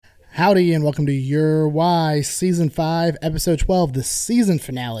Howdy and welcome to Your Why Season 5, Episode 12, the season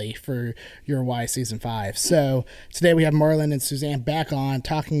finale for Your Why Season 5. So today we have Marlon and Suzanne back on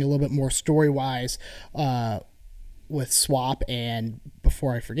talking a little bit more story-wise with SWAP. And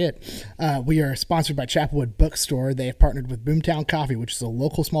before I forget, we are sponsored by Chapelwood Bookstore. They have partnered with Boomtown Coffee, which is a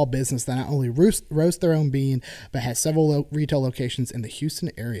local small business that not only roasts their own bean, but has several retail locations in the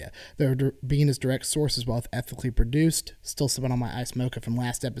Houston area. Their bean is direct source as well as ethically produced. Still sipping on my iced mocha from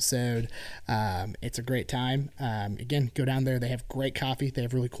last episode. It's a great time. Again, go down there. They have great coffee. They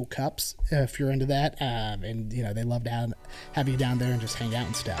have really cool cups if you're into that. And, you know, they love to have you down there and just hang out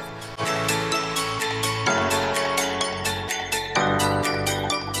and stuff.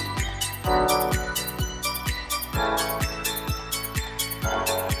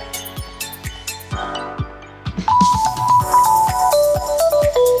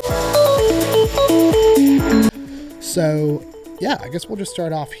 So, yeah, I guess we'll just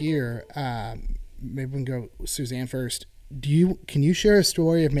start off here. Maybe we can go Suzanne first. Can you share a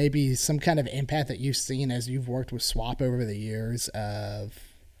story of maybe some kind of impact that you've seen as you've worked with SWAP over the years? Well,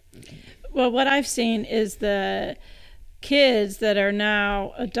 what I've seen is the kids that are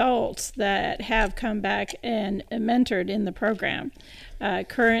now adults that have come back and mentored in the program.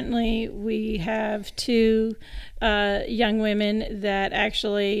 Currently, we have two young women that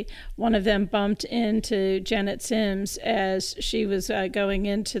actually, one of them bumped into Janet Sims as she was going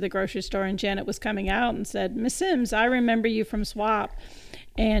into the grocery store, and Janet was coming out and said, "Miss Sims, I remember you from SWAP."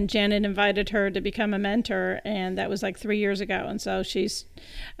 And Janet invited her to become a mentor, and that was like 3 years ago. And so she's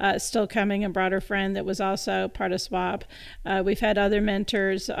still coming and brought her friend that was also part of SWAP. We've had other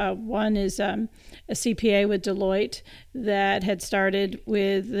mentors. One is a CPA with Deloitte that had started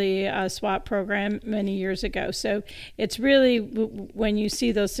with the SWAP program many years ago. So it's really when you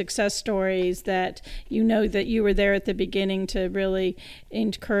see those success stories that you know that you were there at the beginning to really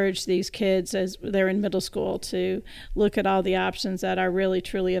encourage these kids as they're in middle school to look at all the options that are really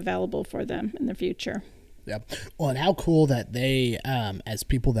truly available for them in the future. Yep. Well, and how cool that they, as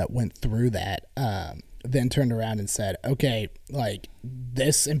people that went through that, then turned around and said, okay, like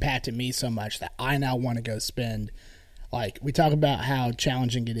this impacted me so much that I now want to go spend, like we talk about how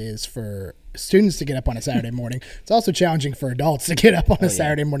challenging it is for students to get up on a Saturday morning. It's also challenging for adults to get up on a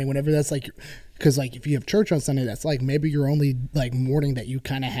Saturday morning whenever that's like, because like if you have church on Sunday, that's like maybe your only like morning that you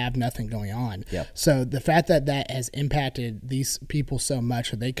kind of have nothing going on. Yep. So the fact that that has impacted these people so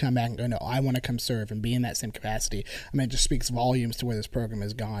much that they come back and go, no, I want to come serve and be in that same capacity. I mean, it just speaks volumes to where this program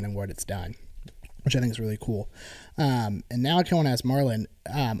has gone and what it's done, which I think is really cool. And now I kind of want to ask Marlon,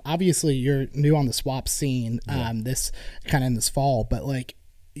 obviously you're new on the SWAP scene, this kind of in this fall, but like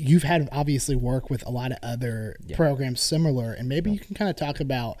you've had obviously work with a lot of other programs similar, and maybe you can kind of talk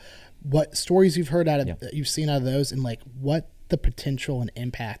about what stories you've heard out of, you've seen out of those, and like what the potential and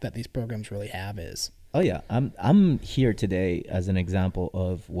impact that these programs really have is. Oh yeah, I'm here today as an example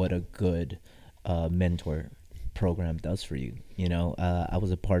of what a good mentor program does for you. You know, I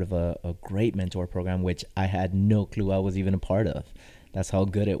was a part of a great mentor program, which I had no clue I was even a part of. That's how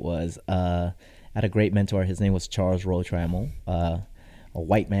good it was. I had a great mentor. His name was Charles Rotrammel, a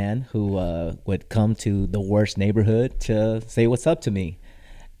white man who would come to the worst neighborhood to say what's up to me.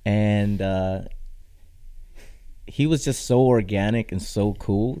 And he was just so organic and so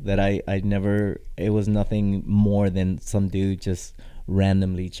cool that it was nothing more than some dude just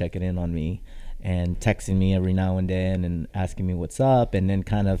randomly checking in on me and texting me every now and then and asking me what's up, and then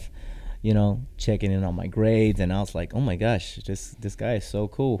kind of, you know, checking in on my grades. And I was like, oh my gosh, this guy is so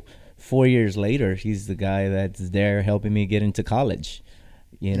cool. 4 years later, he's the guy that's there helping me get into college,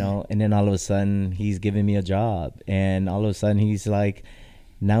 you know. And then all of a sudden he's giving me a job, and all of a sudden he's like,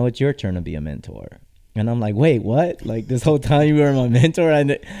 now it's your turn to be a mentor. And I'm like, wait, what? Like this whole time you were my mentor?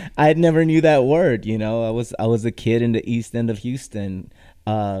 I never knew that word, you know. I was a kid in the East End of Houston,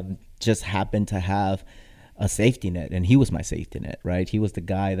 just happened to have a safety net, and he was my safety net, right? He was the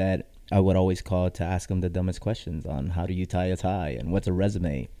guy that I would always call to ask him the dumbest questions on how do you tie a tie and what's a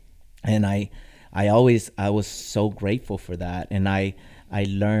resume. And I was so grateful for that. And I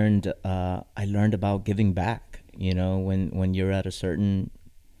learned about giving back, you know, when you're at a certain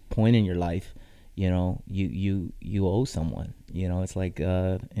point in your life, you know, you owe someone, you know. It's like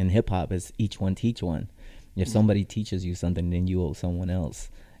in hip hop, it's each one teach one. If somebody teaches you something, then you owe someone else,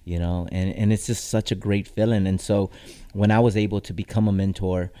 you know. And it's just such a great feeling. And so when I was able to become a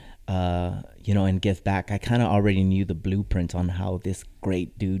mentor, you know, and give back, I kind of already knew the blueprint on how this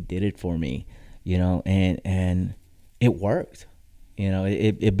great dude did it for me, you know. And it worked, you know.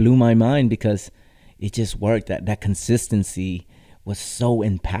 It blew my mind because it just worked. That consistency was so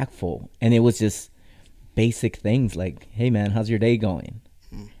impactful. And it was just basic things like, hey man, how's your day going?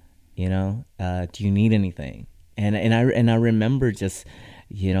 Do you need anything? And I remember just,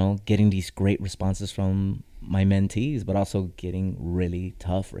 getting these great responses from my mentees, but also getting really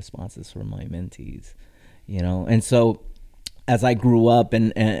tough responses from my mentees, And so as I grew up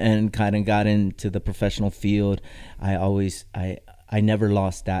and kind of got into the professional field, I never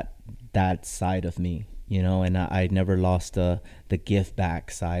lost that side of me, and I never lost the give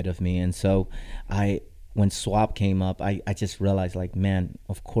back side of me. And so when SWAP came up, I just realized, like, man,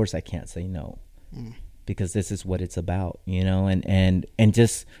 of course I can't say no, because this is what it's about, and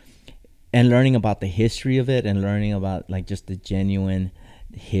just and learning about the history of it and learning about, like, just the genuine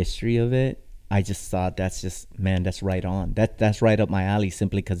history of it. I just thought that's right on. That's right up my alley,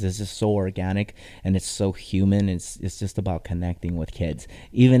 simply because it's just so organic and it's so human. It's just about connecting with kids,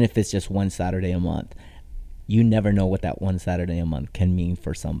 even if it's just one Saturday a month. You never know what that one Saturday a month can mean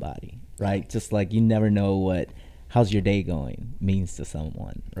for somebody, right? Just like you never know what "how's your day going" means to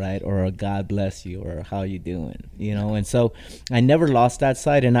someone, right? Or a "God bless you" or "how you doing," And so I never lost that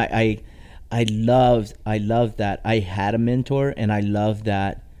side, and I loved that I had a mentor, and I loved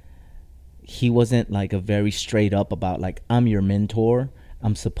that he wasn't like a very straight up about, like, I'm your mentor,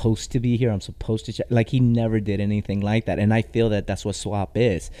 I'm supposed to be here, I'm supposed to like, he never did anything like that. And I feel that that's what SWAP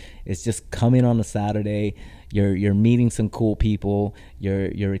is. It's just coming on a Saturday, you're meeting some cool people,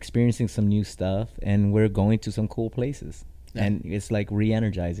 you're experiencing some new stuff, and we're going to some cool places. Yeah. And it's like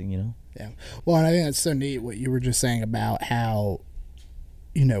re-energizing, Yeah. Well, and I think that's so neat what you were just saying about how,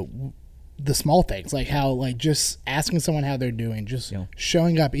 the small things, like how, like, just asking someone how they're doing, just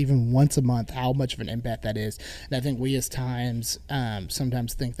showing up even once a month, how much of an impact that is. And I think we as times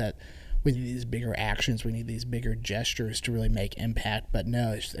sometimes think that we need these bigger actions, we need these bigger gestures to really make impact, but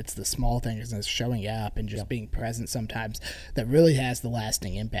no, it's the small things, and it's showing up and just being present sometimes that really has the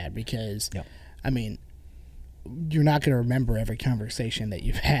lasting impact. Because I mean, you're not going to remember every conversation that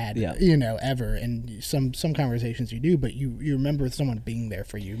you've had, ever. And some conversations you do, but you remember someone being there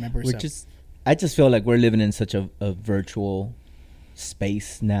for you. I just feel like we're living in such a virtual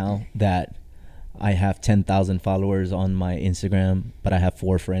space now that I have 10,000 followers on my Instagram, but I have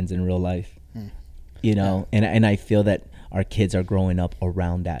 4 friends in real life, and I feel that our kids are growing up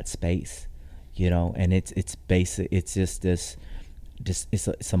around that space, and it's basic. It's just this.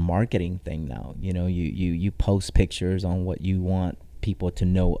 It's a marketing thing now. You post pictures on what you want people to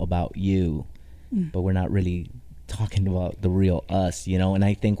know about you, but we're not really talking about the real us, And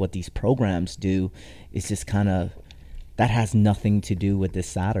I think what these programs do is just kind of, that has nothing to do with this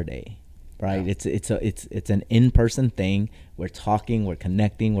Saturday, right? Yeah. It's an in-person thing. We're talking, we're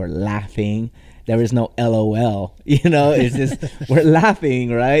connecting, we're laughing. There is no LOL, It's just we're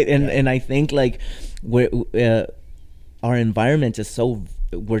laughing, right? And I think, like, our environment is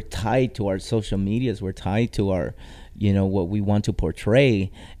we're tied to our social medias, we're tied to our, what we want to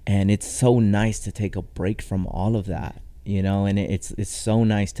portray, and it's so nice to take a break from all of that, and it's so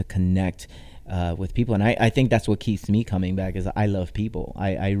nice to connect with people. And I think that's what keeps me coming back, is I love people.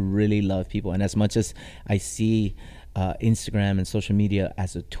 I really love people. And as much as I see Instagram and social media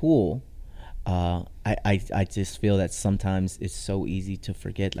as a tool, I just feel that sometimes it's so easy to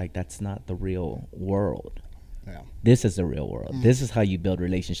forget, like, that's not the real world. Yeah. This is the real world. This is how you build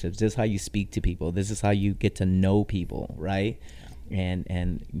relationships. This is how you speak to people. This is how you get to know people, right?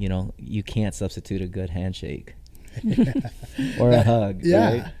 And you can't substitute a good handshake or a hug.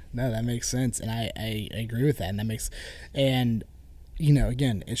 Yeah. Right? No, that makes sense, and I agree with that. And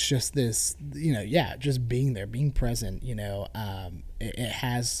again, it's just this, just being there, being present. It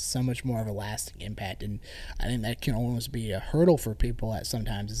has so much more of a lasting impact, and I think that can almost be a hurdle for people at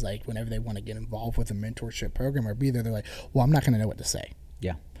sometimes. Is like, whenever they want to get involved with a mentorship program or be there, they're like, well, I'm not going to know what to say.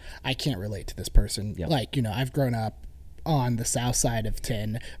 Yeah, I can't relate to this person. Yep. Like, I've grown up on the south side of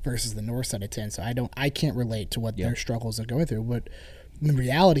 10 versus the north side of 10, so I can't relate to what their struggles are going through. But in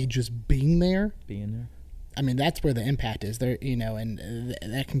reality, just being there, I mean, that's where the impact is there, and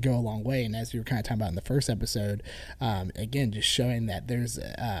that can go a long way. And as we were kind of talking about in the first episode, again, just showing that there's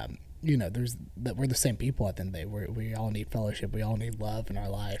that we're the same people at the end of the day. We all need fellowship. We all need love in our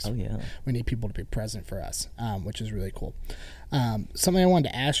lives. Oh, yeah. We need people to be present for us, which is really cool. Something I wanted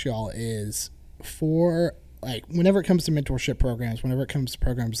to ask y'all is, for, like, whenever it comes to mentorship programs, whenever it comes to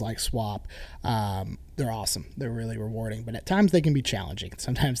programs like SWAP, they're awesome. They're really rewarding, but at times they can be challenging.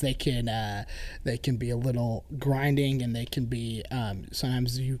 Sometimes they can be a little grinding, and they can be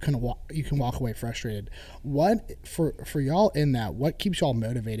sometimes you can walk away frustrated. What for y'all in that? What keeps y'all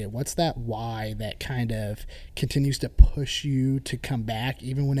motivated? What's that why that kind of continues to push you to come back,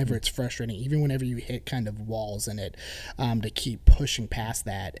 even whenever it's frustrating, even whenever you hit kind of walls in it, to keep pushing past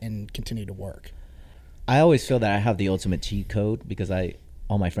that and continue to work? I always feel that I have the ultimate cheat code, because I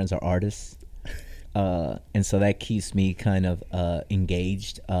all my friends are artists. And so that keeps me kind of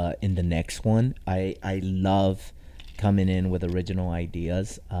engaged in the next one. I love coming in with original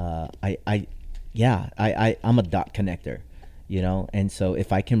ideas. I'm a dot connector, you know, and so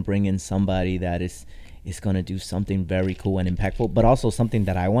if I can bring in somebody that is going to do something very cool and impactful, but also something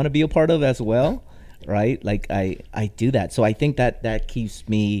that I want to be a part of as well, right? Like I do that. So I think that keeps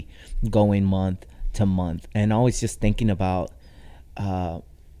me going month to month, and always just thinking about,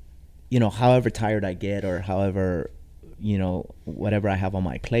 you know, however tired I get, or however, you know, whatever I have on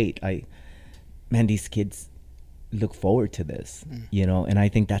my plate, these kids look forward to this, you know, and I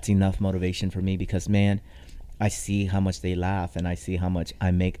think that's enough motivation for me, because, man, I see how much they laugh, and I see how much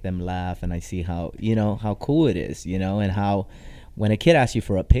I make them laugh, and I see how, you know, how cool it is, you know, and how when a kid asks you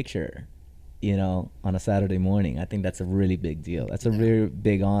for a picture, you know, on a Saturday morning, I think that's a really big deal. That's a really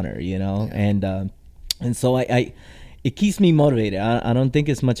big honor, you know, and so I it keeps me motivated. I don't think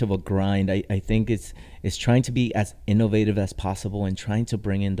it's much of a grind. I think it's trying to be as innovative as possible, and trying to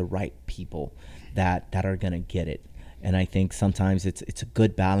bring in the right people that are gonna get it. And I think sometimes it's a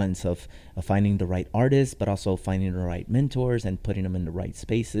good balance of finding the right artists, but also finding the right mentors and putting them in the right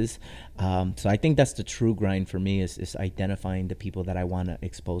spaces. So I think that's the true grind for me, is identifying the people that I want to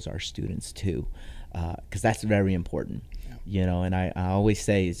expose our students to, because that's very important. Yeah. You know, and I always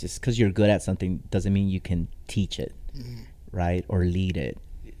say, it's just because you're good at something doesn't mean you can teach it, right, or lead it.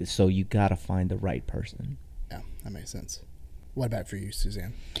 So you got to find the right person. Yeah, that makes sense. What about for you,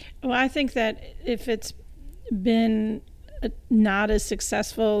 Suzanne? Well, I think that if it's been not as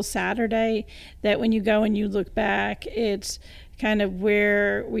successful Saturday, that when you go and you look back, it's kind of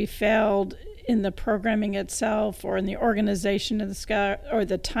where we failed in the programming itself, or in the organization of the scout, or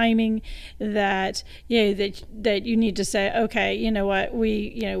the timing, that that you need to say, okay, you know what,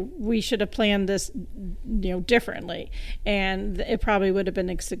 we should have planned this, you know, differently, and it probably would have been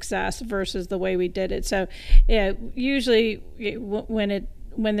a success versus the way we did it. So yeah, usually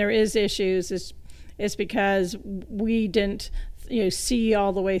when there is issues, it's because we didn't, you know, see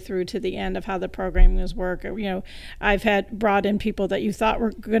all the way through to the end of how the programming was work. You know, I've had brought in people that you thought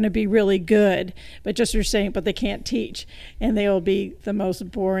were going to be really good, but just you're saying, but they can't teach, and they will be the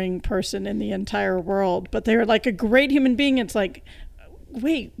most boring person in the entire world, but they're like a great human being. It's like,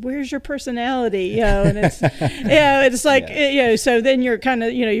 wait, where's your personality? You know, and it's, it's like, you know, so then you're kind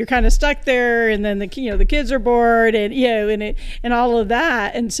of stuck there, and then the kids are bored, and, you know, and all of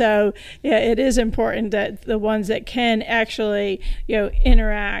that. And so, yeah, it is important that the ones that can actually, you know,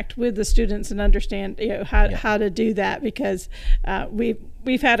 interact with the students and understand, you know, how to do that, because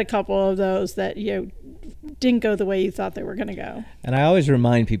we've had a couple of those that, you know, didn't go the way you thought they were going to go. And I always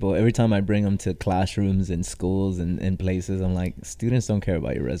remind people, every time I bring them to classrooms and schools and places, I'm like, students don't care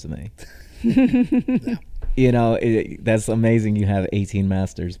about your resume. No. You know, that's amazing. You have 18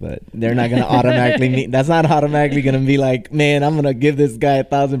 masters, but they're not going to automatically that's not automatically going to be like, man, I'm going to give this guy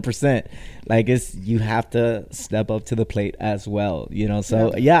 1,000%. Like, you have to step up to the plate as well, you know?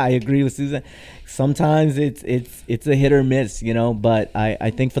 So yeah, I agree with Susan. Sometimes it's a hit or miss, you know, but I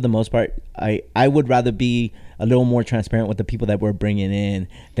think for the most part, I would rather be a little more transparent with the people that we're bringing in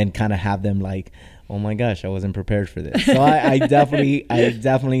than kind of have them like, oh my gosh, I wasn't prepared for this. So I definitely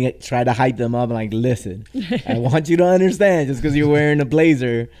try to hype them up and like, listen, I want you to understand, just because you're wearing a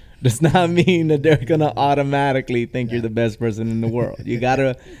blazer does not mean that they're gonna automatically think you're the best person in the world. You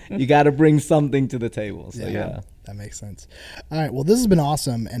gotta bring something to the table. So yeah. That makes sense. All right. Well, this has been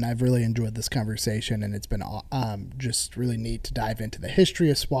awesome, and I've really enjoyed this conversation, and it's been just really neat to dive into the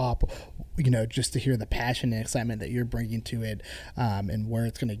history of SWAP, you know, just to hear the passion and excitement that you're bringing to it, and where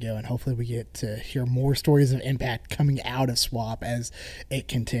it's going to go. And hopefully we get to hear more stories of impact coming out of SWAP as it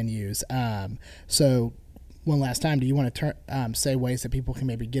continues. So one last time, do you want to say ways that people can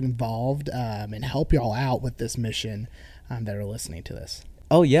maybe get involved and help y'all out with this mission that are listening to this?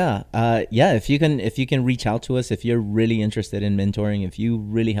 Oh yeah. If you can reach out to us, if you're really interested in mentoring, if you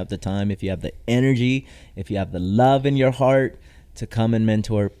really have the time, if you have the energy, if you have the love in your heart to come and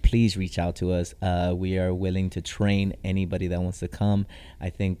mentor, please reach out to us. We are willing to train anybody that wants to come. I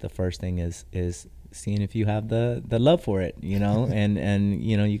think the first thing is seeing if you have the love for it, you know, and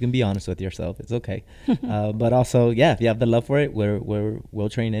you know, you can be honest with yourself. It's okay. But also, if you have the love for it, we'll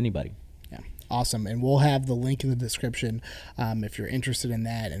train anybody. Awesome. And we'll have the link in the description if you're interested in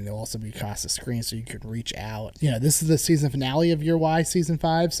that, and they'll also be across the screen so you can reach out. You know, this is the season finale of Your Why Season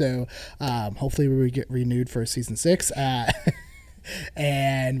 5, so hopefully we get renewed for Season 6.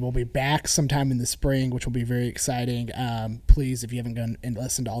 And we'll be back sometime in the spring, which will be very exciting. Please, if you haven't gone and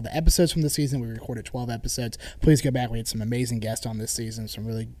listened to all the episodes from the season, we recorded 12 episodes. Please go back. We had some amazing guests on this season, some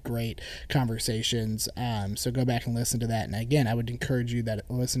really great conversations. So go back and listen to that. And again, I would encourage you that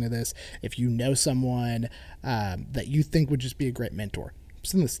listen to this. If you know someone that you think would just be a great mentor,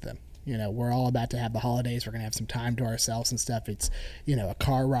 send this to them. You know, we're all about to have the holidays. We're going to have some time to ourselves and stuff. It's, you know, a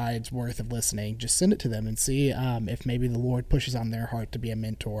car ride's worth of listening. Just send it to them and see if maybe the Lord pushes on their heart to be a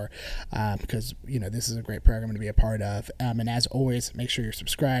mentor, because, you know, this is a great program to be a part of. And as always, make sure you're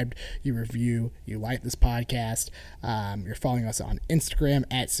subscribed, you review, you like this podcast. You're following us on Instagram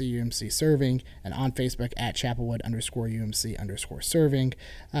at CUMC Serving and on Facebook at Chapelwood_UMC_serving.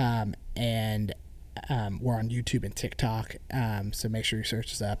 And we're on YouTube and TikTok, so make sure you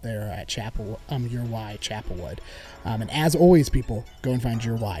search us up there at Your Why Chapelwood. And as always, people, go and find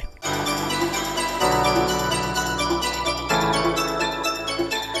your why.